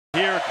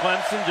player at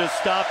Clemson just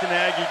stopped an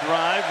Aggie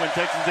drive when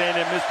Texas A&M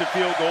missed a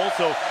field goal.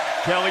 So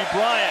Kelly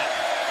Bryant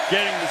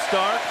getting the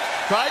start.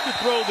 Tried to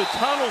throw the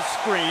tunnel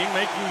screen,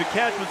 making the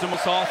catch with some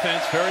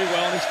offense very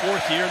well in his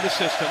 4th year in the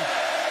system.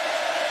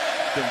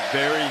 Been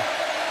very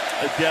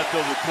adept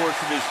over the course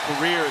of his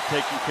career at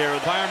taking care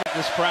of the environment in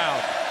this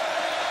crowd.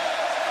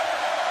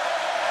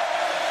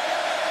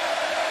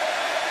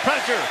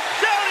 Pressure,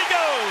 down he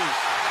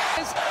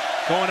goes!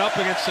 Going up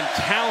against some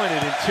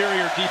talented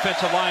interior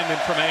defensive linemen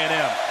from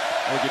A&M.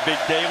 Look at big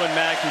Dalen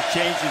Mack, who's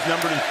changed his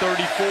number to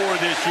 34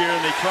 this year,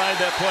 and they tried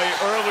that play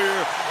earlier.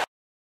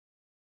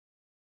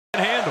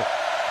 Handle.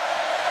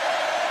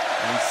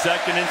 And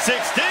 2nd and 16,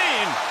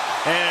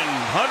 and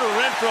Hunter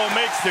Renfrow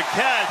makes the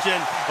catch,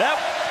 and that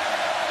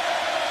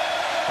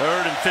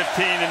 3rd and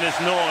 15 in this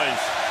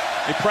noise.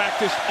 They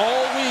practiced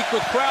all week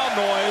with crowd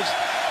noise.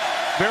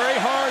 Very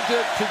hard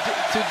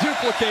to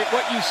duplicate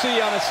what you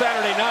see on a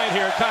Saturday night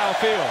here at Kyle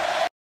Field.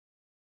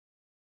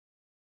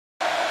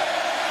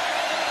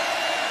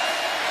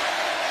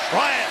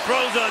 Bryant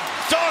throws a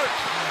dart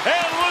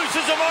and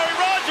loses Amari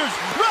Rogers.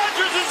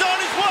 Rogers is on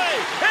his way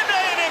into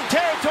A&M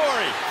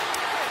territory.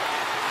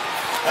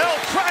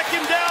 They'll track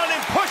him down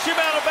and push him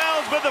out of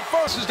bounds, but the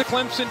first is the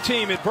Clemson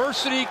team.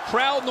 Adversity,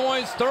 crowd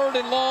noise, 3rd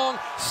and long,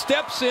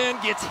 steps in,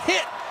 gets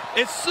hit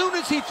as soon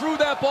as he threw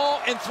that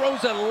ball and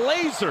throws a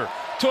laser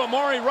to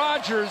Amari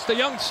Rogers. The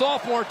young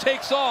sophomore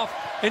takes off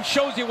and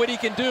shows you what he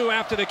can do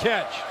after the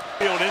catch.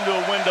 Into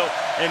a window,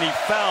 and he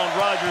found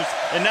Rogers,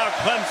 and now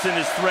Clemson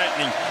is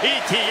threatening.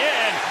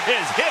 Etienne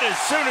is hit as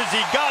soon as he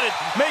got it,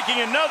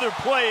 making another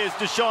play is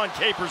Deshaun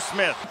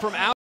Capers-Smith. From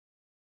out.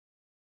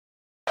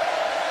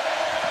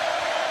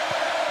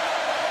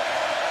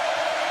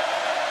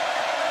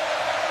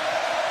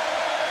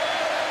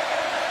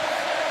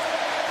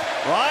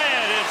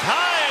 Bryant is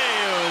high,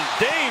 it was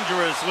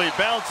dangerously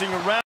bouncing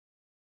around.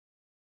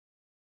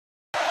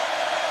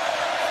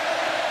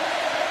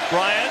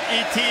 Bryant,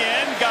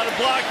 Etienne got a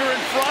blocker in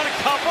front, a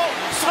couple,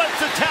 slips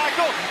the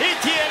tackle,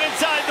 Etienne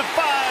inside the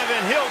 5,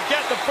 and he'll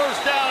get the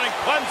first down in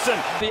Clemson.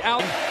 The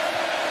out.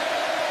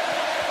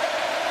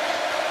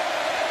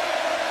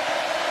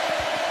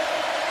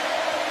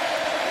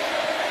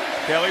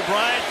 Kelly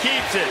Bryant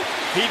keeps it.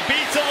 He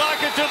beats a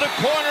Lockett to the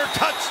corner,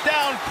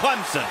 touchdown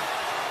Clemson.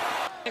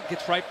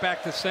 Gets right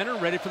back to center,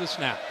 ready for the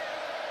snap.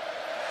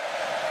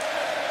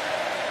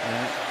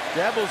 And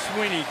Dabo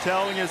Swinney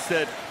telling us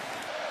that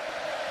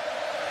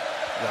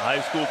the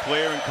high school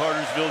player in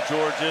Cartersville,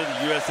 Georgia,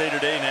 the USA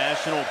Today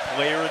National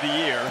Player of the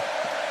Year.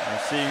 And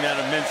seeing that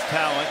immense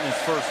talent in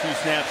his first few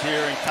snaps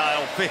here in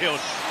Kyle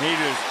Field. He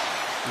just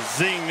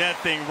zinged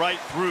that thing right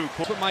through.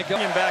 Put my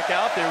gun back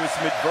out there with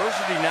some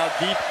adversity now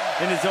deep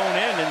in his own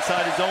end,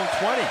 inside his own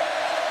 20.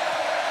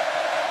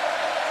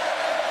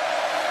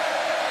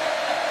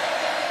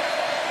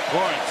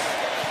 Lawrence.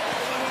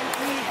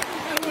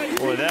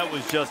 Boy, that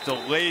was just a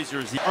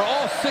laser. Are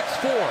all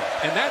 6'4",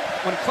 and that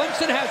when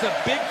Clemson has a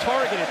big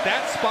target at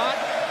that spot,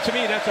 to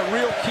me, that's a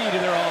real key to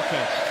their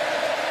offense.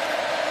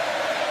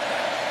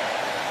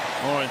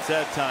 Lawrence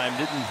that time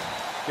didn't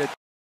get.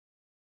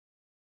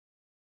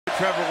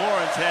 Trevor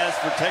Lawrence has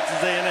for Texas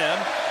A&M,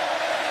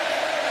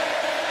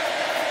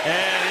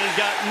 and he's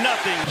got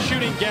nothing.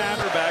 Shooting gap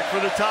back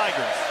for the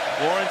Tigers.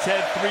 Lawrence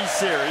had 3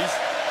 series.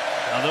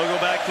 Now they'll go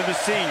back to the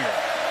senior.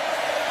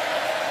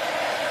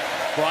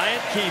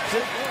 Bryant keeps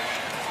it.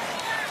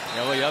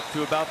 Kelly up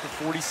to about the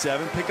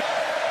 47. Pick up.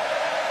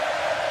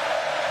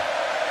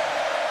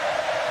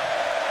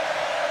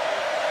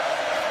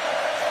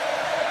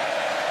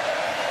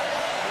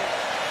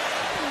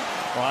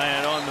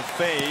 Bryant on the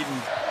fade.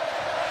 And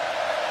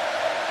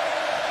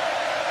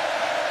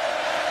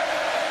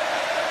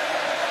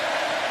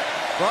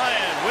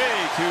Bryant way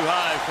too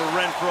high for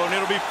Renfrow, and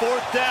it'll be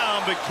 4th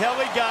down, but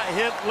Kelly got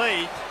hit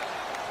late.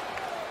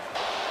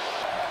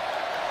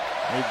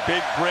 A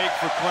big break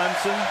for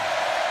Clemson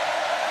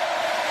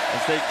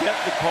as they get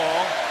the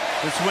call.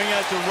 The swing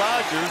out to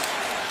Rogers,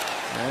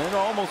 and it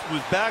almost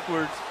was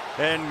backwards,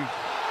 and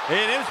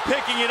A&M's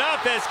picking it up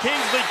as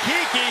Kingsley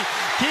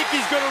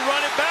Kiki's going to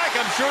run it back.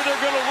 I'm sure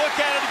they're going to look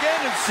at it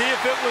again and see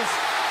if it was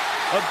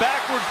a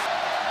backwards.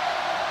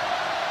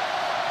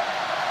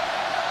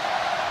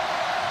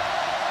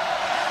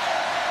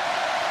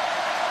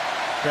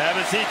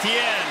 Travis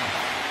Etienne.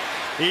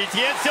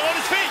 Etienne still on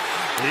his feet.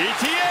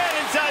 Etienne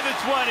inside the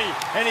 20,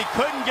 and he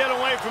couldn't get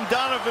away from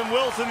Donovan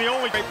Wilson, the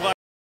only great player.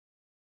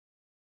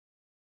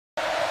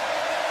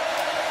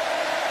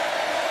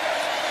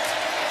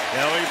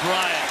 Kelly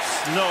Bryant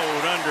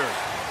snowed under.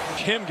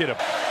 Him get a.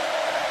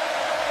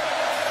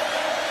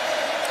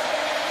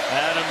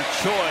 Adam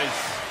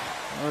Choice,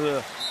 one of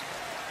the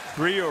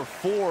 3 or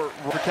 4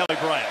 for Kelly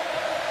Bryant.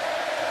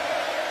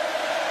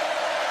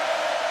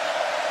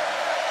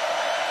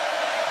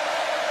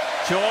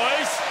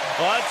 Choice,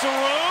 lots of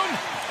room,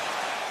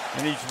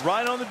 and he's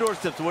right on the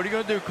doorstep. So what are you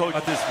going to do, Coach?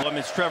 At this one,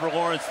 it's Trevor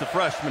Lawrence, the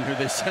freshman, who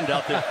they send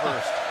out there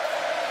first.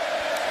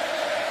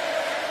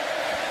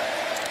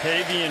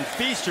 Tavian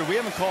Feaster, we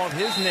haven't called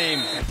his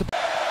name.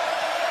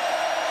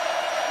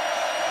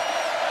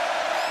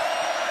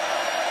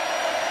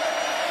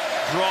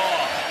 draw.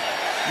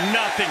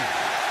 Nothing.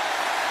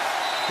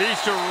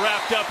 Feaster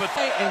wrapped up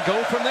and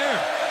go from there.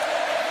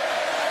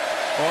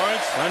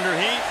 Lawrence under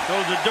heat,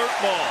 goes a dirt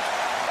ball.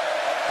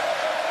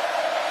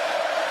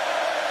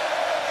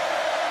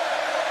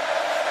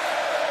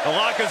 The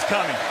lock is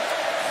coming.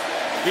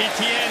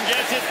 ETN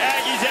gets it.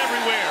 Aggies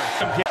everywhere.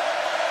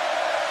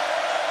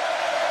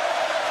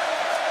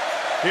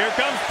 Here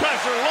comes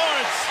pressure.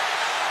 Lawrence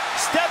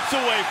steps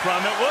away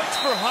from it. Looks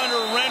for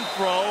Hunter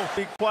Renfrow.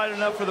 Be quite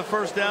enough for the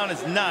first down.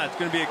 It's not. It's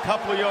going to be a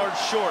couple of yards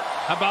short.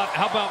 How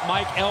about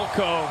Mike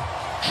Elko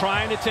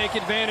trying to take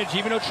advantage?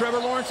 Even though Trevor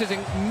Lawrence is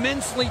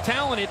immensely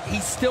talented,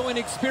 he's still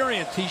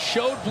inexperienced. He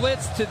showed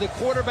blitz to the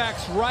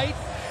quarterback's right,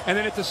 and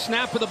then at the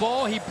snap of the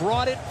ball, he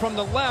brought it from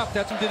the left.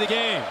 That's into the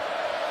game.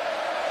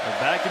 And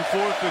back and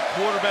forth, the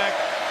quarterback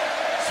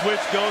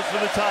switch goes for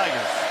the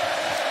Tigers.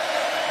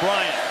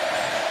 Bryant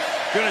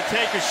going to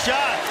take a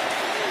shot.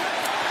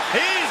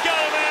 He's got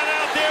a man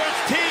out there.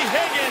 It's T.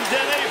 Higgins,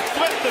 and they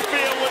flip the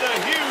field with a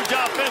huge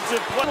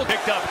offensive play.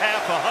 Picked up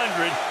half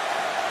 100.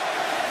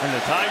 And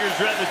the Tigers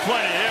are at the 20.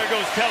 There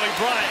goes Kelly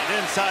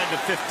Bryant inside the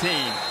 15.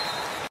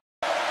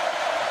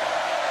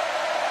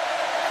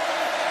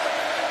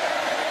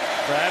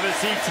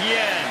 Travis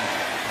Etienne.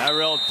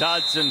 Tyrell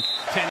Dodson.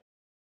 10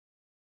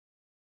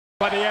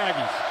 by the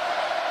Aggies.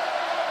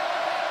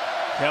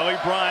 Kelly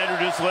Bryant, who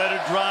just led a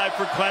drive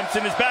for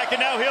Clemson, is back,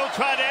 and now he'll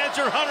try to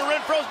answer. Hunter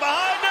Renfrow's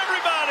behind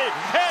everybody,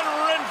 and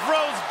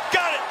Renfrow's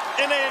got it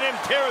in A&M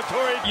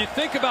territory. You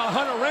think about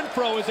Hunter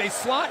Renfrow as a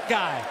slot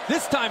guy.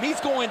 This time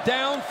he's going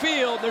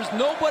downfield. There's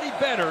nobody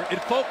better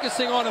at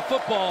focusing on a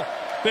football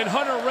than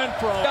Hunter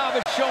Renfrow.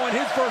 David showing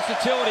his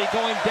versatility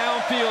going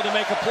downfield to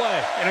make a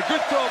play. And a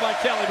good throw by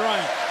Kelly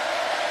Bryant.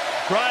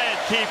 Bryant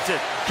keeps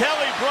it.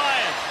 Kelly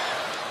Bryant.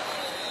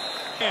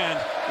 And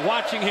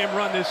watching him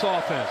run this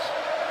offense.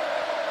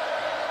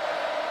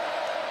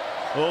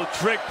 Little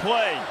trick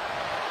play.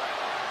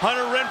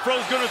 Hunter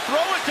Renfrow's going to throw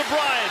it to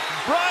Bryant.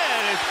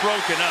 Bryant is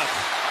broken up.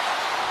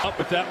 Up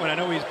with that one. I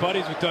know he's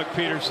buddies with Doug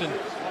Peterson.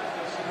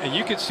 And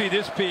you can see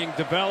this being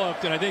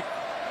developed. And I think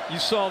you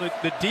saw the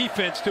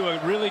defense do a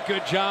really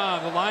good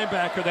job. The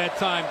linebacker that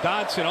time,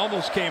 Dodson,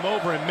 almost came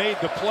over and made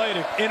the play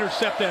to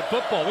intercept that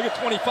football. Look at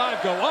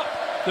 25 go up.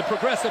 The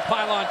progressive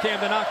pylon cam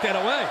to knock that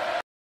away.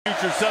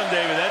 Future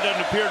Sunday, but that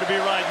doesn't appear to be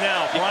right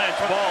now.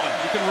 Bryant's balling.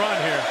 You can run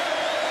here.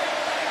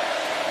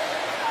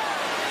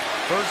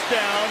 First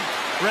down,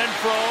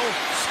 Renfrow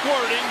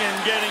squirting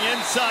and getting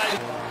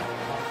inside.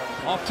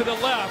 Off to the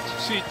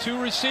left, see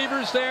two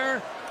receivers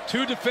there,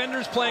 two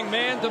defenders playing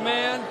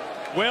man-to-man.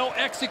 Well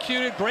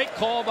executed, great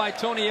call by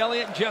Tony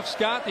Elliott and Jeff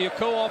Scott, the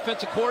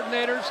co-offensive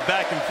coordinators.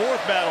 Back and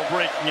forth battle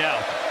breaking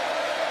out.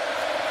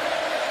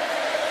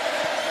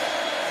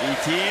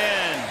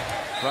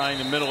 ETN trying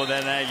the middle of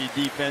that Aggie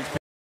defense.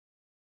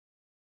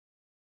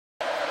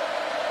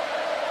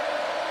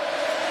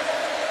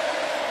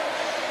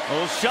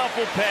 Little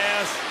shuffle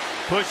pass,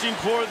 pushing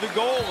toward the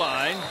goal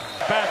line.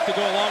 Back to go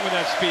along with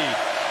that speed.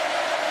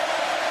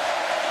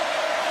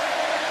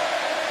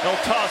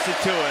 They'll toss it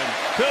to him,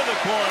 to the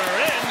corner,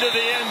 into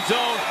the end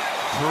zone.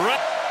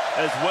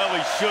 As well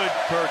he should,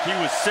 Perk. He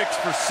was 6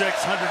 for 6,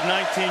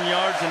 119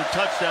 yards and a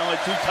touchdown,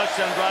 like 2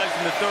 touchdown drives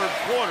in the third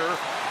quarter,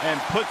 and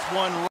puts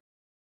one.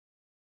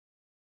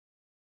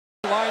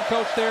 Line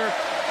coach there.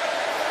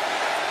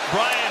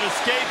 Bryant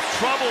escapes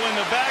trouble in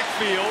the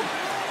backfield.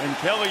 And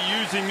Kelly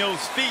using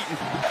those feet.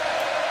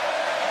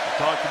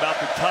 Talked about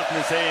the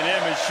toughness A&M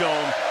has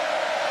shown.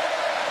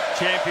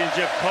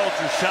 Championship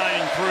culture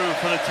shining through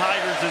for the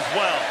Tigers as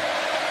well.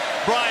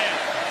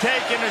 Bryant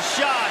taking a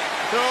shot,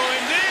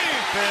 throwing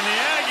deep, and the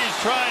Aggies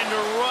trying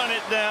to run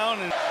it down.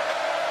 And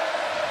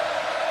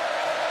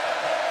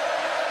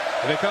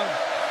here they come.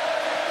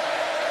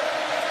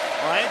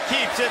 Bryant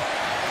keeps it.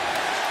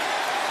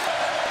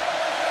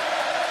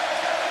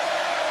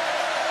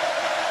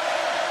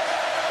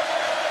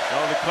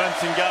 Oh, the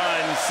Clemson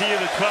guy in the sea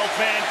of the 12th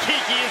man.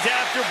 Kiki is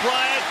after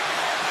Bryant.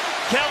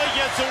 Kelly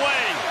gets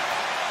away.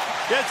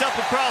 Gets up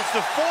across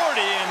the 40,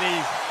 and he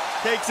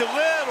takes a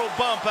little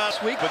bump out.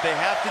 But they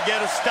have to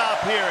get a stop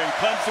here, and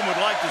Clemson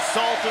would like to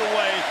salt it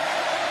away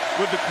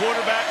with the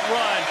quarterback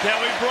run.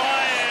 Kelly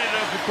Bryant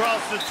up across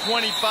the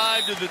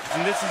 25 to the,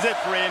 and this is it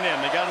for A&M.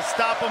 They got to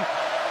stop him,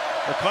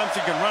 or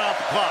Clemson can run out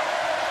the clock.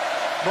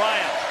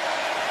 Bryant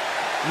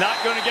not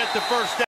going to get the first down.